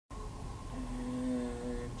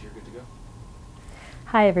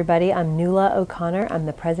Hi everybody, I'm Nuala O'Connor. I'm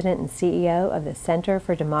the President and CEO of the Center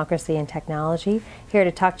for Democracy and Technology, here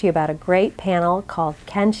to talk to you about a great panel called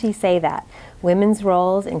Can She Say That? Women's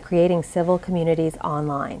Roles in Creating Civil Communities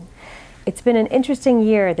Online. It's been an interesting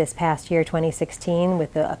year this past year, 2016,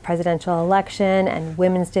 with the presidential election and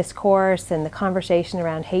women's discourse and the conversation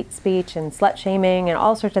around hate speech and slut-shaming and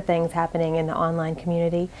all sorts of things happening in the online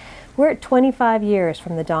community. We're at 25 years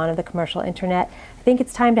from the dawn of the commercial internet. I think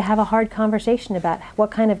it's time to have a hard conversation about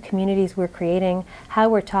what kind of communities we're creating, how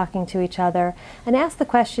we're talking to each other, and ask the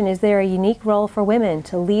question, is there a unique role for women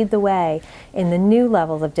to lead the way in the new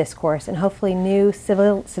levels of discourse and hopefully new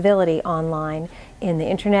civility online in the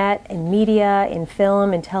internet, in media, in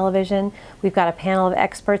film, in television. We've got a panel of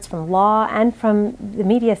experts from law and from the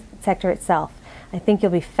media sector itself. I think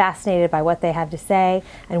you'll be fascinated by what they have to say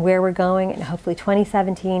and where we're going, and hopefully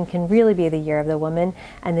 2017 can really be the year of the woman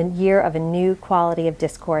and the year of a new quality of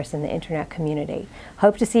discourse in the internet community.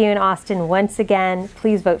 Hope to see you in Austin once again.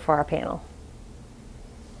 Please vote for our panel.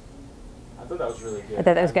 I thought that was really good. I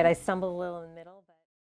thought that was good. I stumbled a little in the middle.